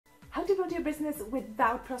to build your business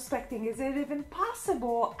without prospecting? Is it even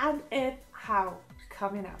possible? And if, how?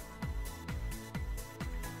 Coming up.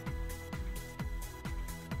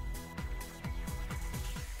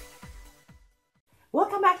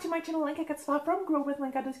 Welcome back to my channel, Lenka Katsva from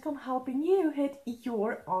growwithlenka.com, helping you hit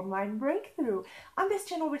your online breakthrough. On this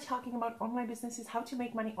channel, we're talking about online businesses, how to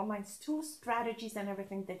make money online, tools, strategies, and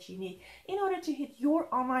everything that you need in order to hit your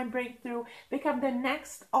online breakthrough, become the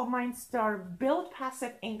next online star, build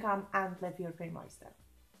passive income, and live your dream lifestyle.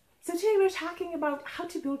 So today we're talking about how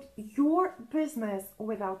to build your business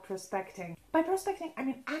without prospecting. By prospecting, I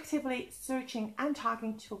mean actively searching and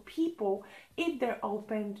talking to people if they're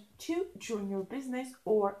open to join your business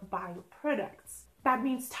or buy your products. That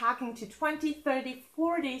means talking to 20, 30,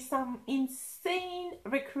 40, some insane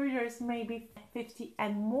recruiters, maybe 50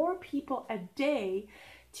 and more people a day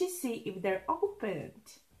to see if they're open.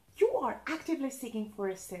 You are actively seeking for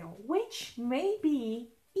a sale, which may be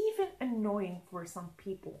even annoying for some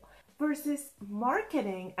people, versus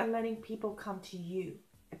marketing and letting people come to you,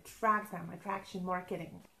 attract them, attraction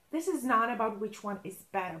marketing. This is not about which one is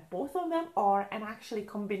better. Both of them are, and actually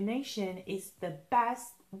combination is the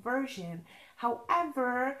best version.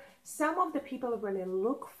 However, some of the people really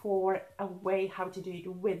look for a way how to do it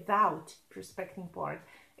without prospecting part.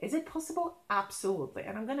 Is it possible? Absolutely.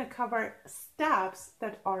 And I'm going to cover steps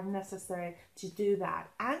that are necessary to do that.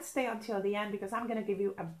 And stay until the end because I'm going to give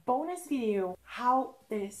you a bonus video how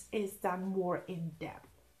this is done more in depth.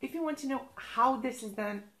 If you want to know how this is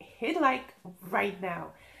done, hit like right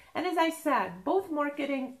now. And as I said, both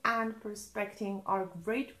marketing and prospecting are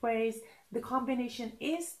great ways. The combination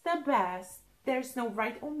is the best. There's no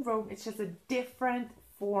right or wrong. It's just a different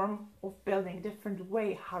form of building, different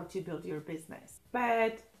way how to build your business.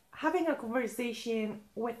 But having a conversation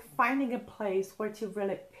with finding a place where to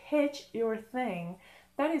really pitch your thing,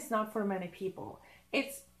 that is not for many people.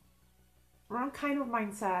 It's wrong kind of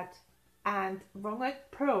mindset and wrong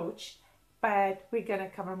approach, but we're gonna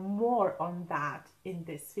cover more on that in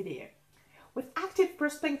this video. With active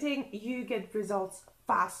prospecting, you get results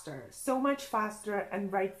faster, so much faster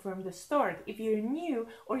and right from the start. If you're new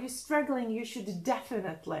or you're struggling, you should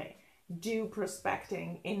definitely do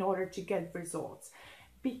prospecting in order to get results.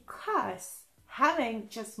 Because having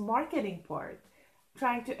just marketing part,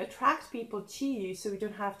 trying to attract people to you so you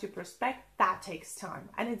don't have to prospect, that takes time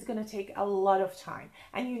and it's going to take a lot of time,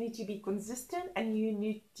 and you need to be consistent and you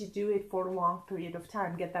need to do it for a long period of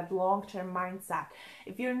time. Get that long-term mindset.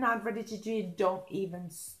 If you're not ready to do it, don't even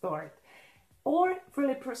start. Or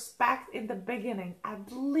really prospect in the beginning,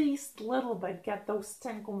 at least a little bit, get those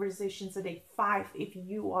 10 conversations a day, 5 if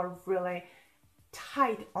you are really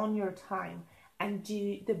tight on your time, and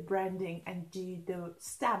do the branding and do the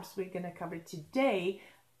steps we're going to cover today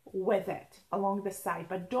with it along the side.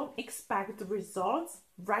 But don't expect the results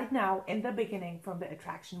right now in the beginning from the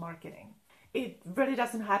attraction marketing. It really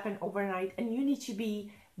doesn't happen overnight, and you need to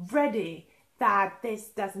be ready that this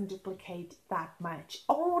doesn't duplicate that much.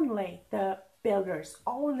 Only the builders,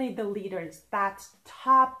 only the leaders, that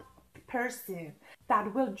top person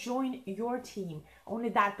that will join your team, only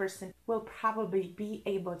that person will probably be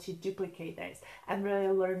able to duplicate this and really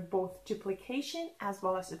learn both duplication as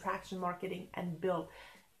well as attraction marketing and build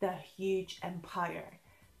the huge empire.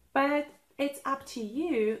 But it's up to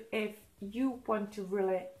you if you want to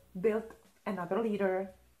really build another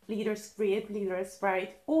leaders create leaders,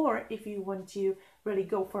 right? Or if you want to really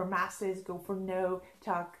go for masses, go for no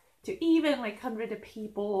talk to even like 100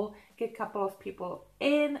 people, get a couple of people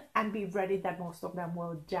in and be ready that most of them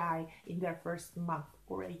will die in their first month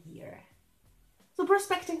or a year. So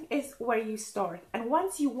prospecting is where you start. And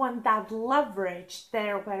once you want that leverage,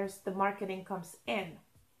 there where the marketing comes in.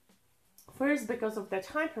 First, because of the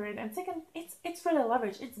time period, and second, it's really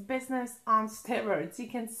leverage. It's business on steroids. You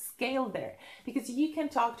can scale there because you can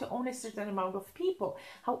talk to only a certain amount of people.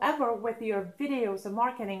 However, with your videos and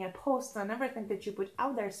marketing and posts and everything that you put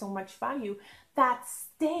out there, so much value that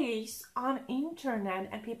stays on internet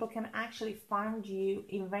and people can actually find you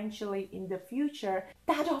eventually in the future.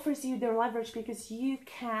 That offers you the leverage because you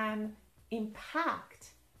can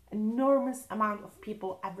impact enormous amount of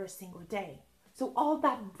people every single day. So all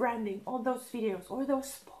that branding, all those videos, all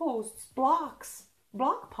those posts, blog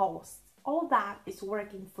posts, all that is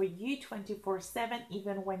working for you 24/7,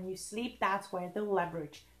 even when you sleep. That's where the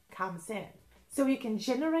leverage comes in. So you can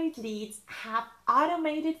generate leads, have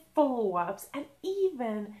automated follow-ups, and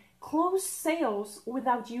even close sales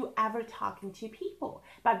without you ever talking to people.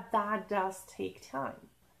 But that does take time.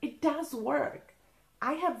 It does work.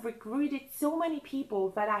 I have recruited so many people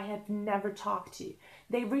that I have never talked to.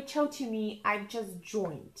 They reach out to me, I've just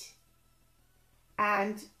joined.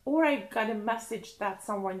 or I got a message that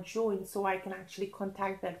someone joined, so I can actually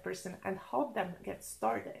contact that person and help them get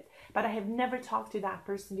started. But I have never talked to that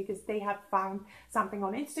person because they have found something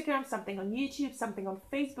on Instagram, something on YouTube, something on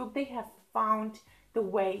Facebook. They have found the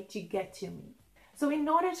way to get to me. So in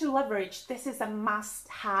order to leverage, this is a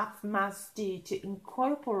must-have, must-do to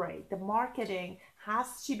incorporate. The marketing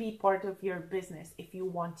has to be part of your business if you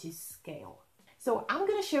want to scale. So I'm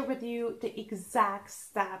going to share with you the exact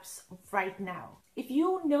steps right now. If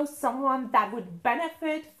you know someone that would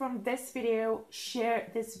benefit from this video, share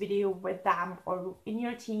this video with them, or in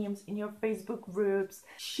your teams, in your Facebook groups.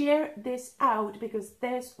 Share this out because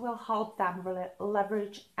this will help them really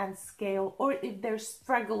leverage and scale. Or if they're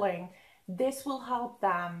struggling, this will help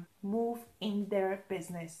them move in their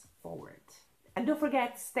business forward. And don't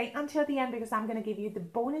forget, stay until the end because I'm going to give you the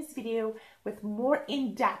bonus video with more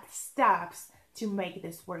in-depth steps to make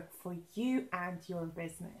this work for you and your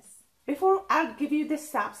business. Before I give you the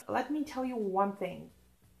steps, let me tell you one thing.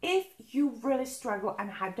 If you really struggle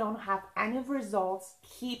and don't have any results,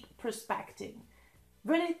 keep prospecting.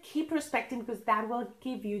 Really keep prospecting because that will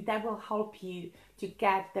help you to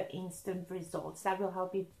get the instant results. That will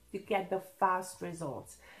help you to get the fast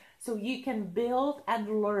results. So you can build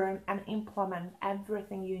and learn and implement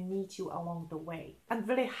everything you need to along the way and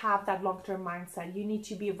really have that long-term mindset. You need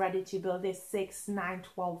to be ready to build this 6, 9,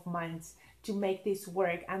 12 months to make this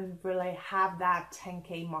work and really have that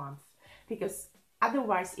 10K month. Because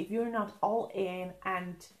otherwise, if you're not all in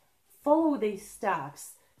and follow these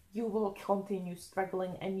steps, you will continue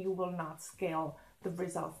struggling and you will not scale the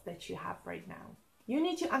results that you have right now. You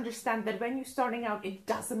need to understand that when you're starting out, it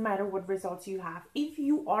doesn't matter what results you have. If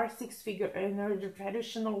you are a six-figure earner the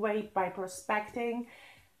traditional way by prospecting,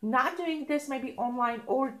 not doing this maybe online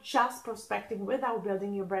or just prospecting without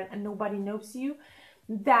building your brand and nobody knows you,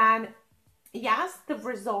 then yes, the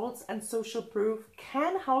results and social proof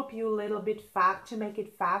can help you a little bit to make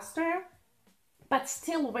it faster. But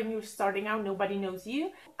still, when you're starting out, nobody knows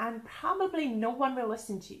you and probably no one will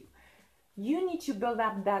listen to you. You need to build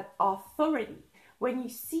up that authority. When you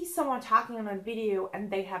see someone talking on a video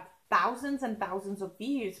and they have thousands and thousands of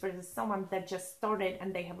views versus someone that just started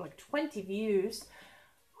and they have like 20 views,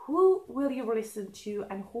 who will you listen to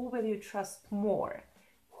and who will you trust more?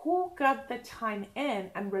 Who got the time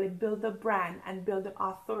in and really build the brand and build the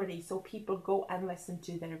authority so people go and listen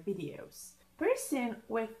to their videos? Person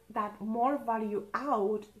with that more value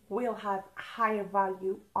out will have higher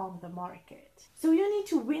value on the market. So you need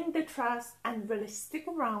to win the trust and really stick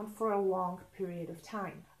around for a long period of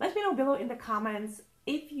time. Let me know below in the comments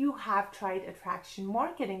if you have tried attraction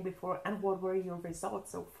marketing before and what were your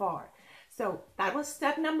results so far. So that was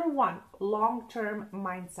step number 1, long-term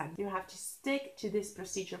mindset. You have to stick to this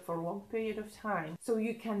procedure for a long period of time so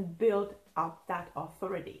you can build up that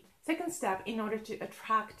authority. Second step, in order to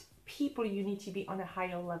attract people, you need to be on a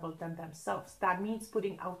higher level than themselves. That means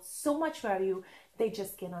putting out so much value, they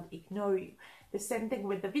just cannot ignore you. The same thing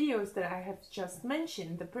with the videos that I have just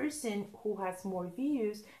mentioned. The person who has more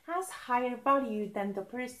views has higher value than the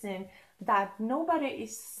person that nobody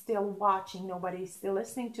is still watching, nobody is still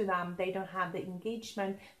listening to them. They don't have the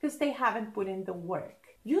engagement because they haven't put in the work.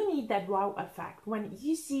 You need that wow effect. When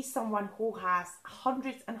you see someone who has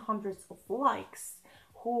hundreds and hundreds of likes,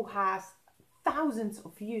 who has thousands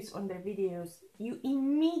of views on their videos, you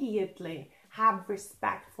immediately have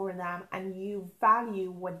respect for them and you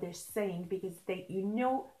value what they're saying because you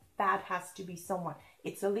know that has to be someone.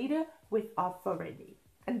 It's a leader with authority.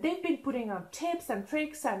 And they've been putting out tips and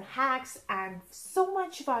tricks and hacks and so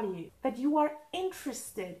much value that you are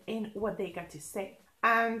interested in what they got to say.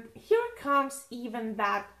 And here comes even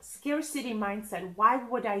that scarcity mindset. Why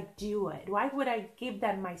would I do it? Why would I give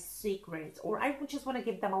them my secrets? Or I just want to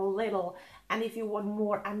give them a little, and if you want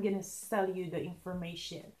more, I'm going to sell you the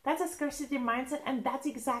information. That's a scarcity mindset, and that's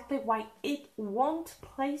exactly why it won't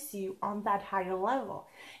place you on that higher level.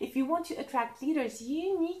 If you want to attract leaders,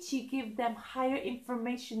 you need to give them higher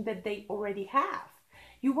information that they already have.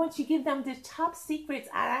 You want to give them the top secrets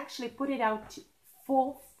and actually put it out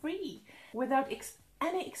for free without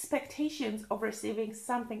any expectations of receiving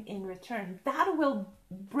something in return. That will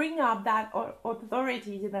bring up that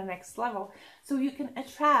authority to the next level so you can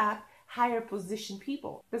attract higher position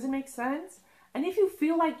people. Does it make sense? And if you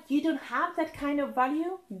feel like you don't have that kind of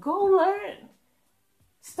value, go learn.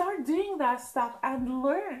 Start doing that stuff and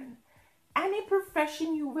learn. Any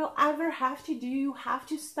profession you will ever have to do, you have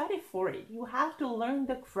to study for it. You have to learn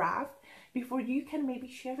the craft before you can maybe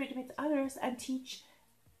share it with others and teach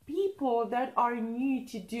people that are new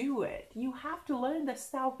to do it. You have to learn the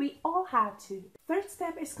stuff. We all had to. Third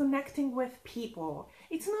step is connecting with people.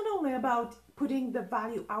 It's not only about putting the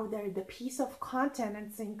value out there, the piece of content,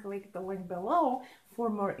 and saying click the link below for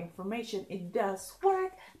more information. It does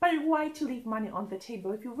work, but why to leave money on the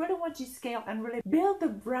table? If you really want to scale and really build the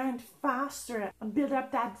brand faster and build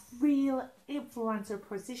up that real influencer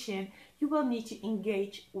position, you will need to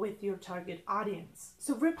engage with your target audience.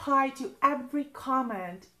 So reply to every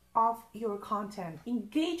comment of your content,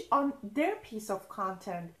 engage on their piece of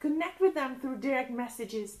content, connect with them through direct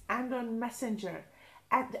messages and on Messenger.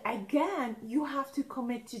 And again, you have to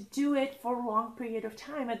commit to do it for a long period of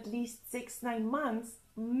time, at least 6-9 months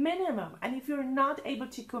minimum. And if you're not able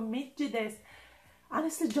to commit to this,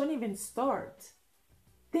 honestly, don't even start.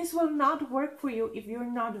 This will not work for you if you're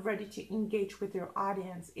not ready to engage with your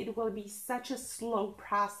audience. It will be such a slow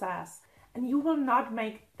process and you will not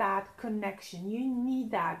make that connection. You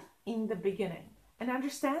need that in the beginning. And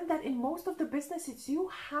understand that in most of the businesses, you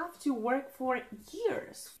have to work for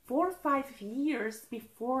years, 4 or 5 years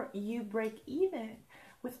before you break even.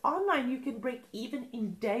 With online, you can break even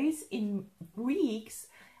in days, in weeks,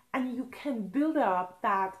 and you can build up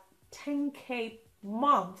that 10K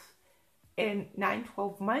month in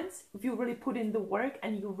 9-12 months if you really put in the work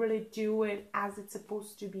and you really do it as it's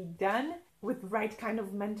supposed to be done with right kind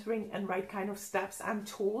of mentoring and right kind of steps and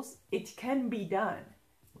tools. It can be done.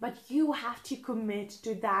 But you have to commit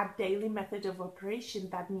to that daily method of operation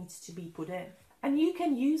that needs to be put in. And you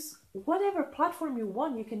can use whatever platform you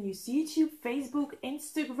want. You can use YouTube, Facebook,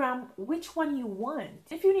 Instagram, which one you want.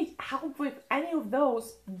 If you need help with any of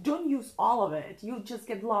those, don't use all of it. You'll just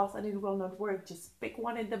get lost and it will not work. Just pick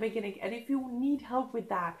one in the beginning. And if you need help with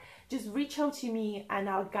that, just reach out to me and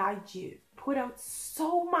I'll guide you. Put out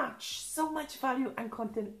so much value and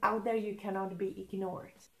content out there, you cannot be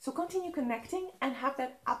ignored. So continue connecting and have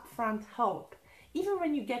that upfront help. Even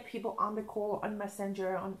when you get people on the call, on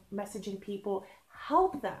Messenger, on messaging people,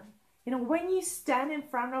 help them. You know, when you stand in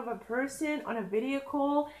front of a person on a video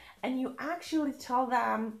call and you actually tell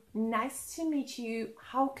them, nice to meet you,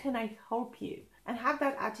 how can I help you? And have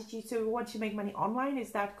that attitude. So you want to make money online,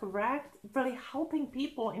 is that correct? Really helping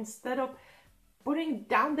people instead of putting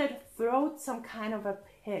down their throat some kind of a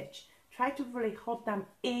pitch. Try to really help them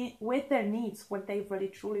with their needs, what they really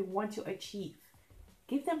truly want to achieve.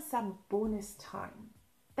 Give them some bonus time.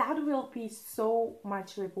 That will be so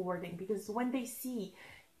much rewarding because when they see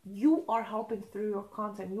you are helping through your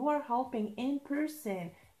content, you are helping in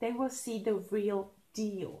person, they will see the real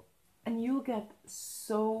deal. And you'll get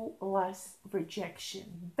so less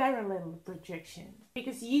rejection, very little rejection,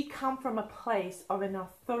 because you come from a place of an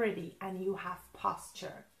authority and you have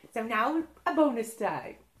posture. So now a bonus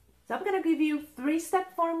tag. So I'm going to give you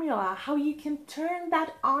 3-step formula how you can turn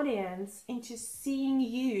that audience into seeing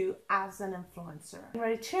you as an influencer. I'm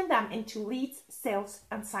going to turn them into leads, sales,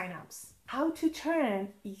 and signups. How to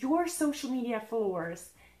turn your social media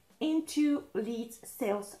followers into leads,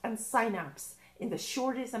 sales, and signups in the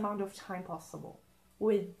shortest amount of time possible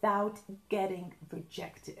without getting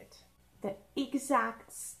rejected. The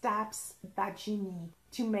exact steps that you need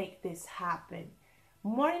to make this happen.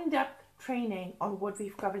 More in-depth training on what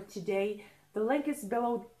we've covered today. The link is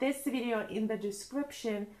below this video in the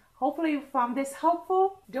description. Hopefully you found this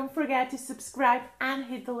helpful. Don't forget to subscribe and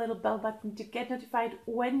hit the little bell button to get notified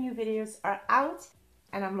when new videos are out.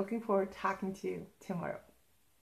 And I'm looking forward to talking to you tomorrow.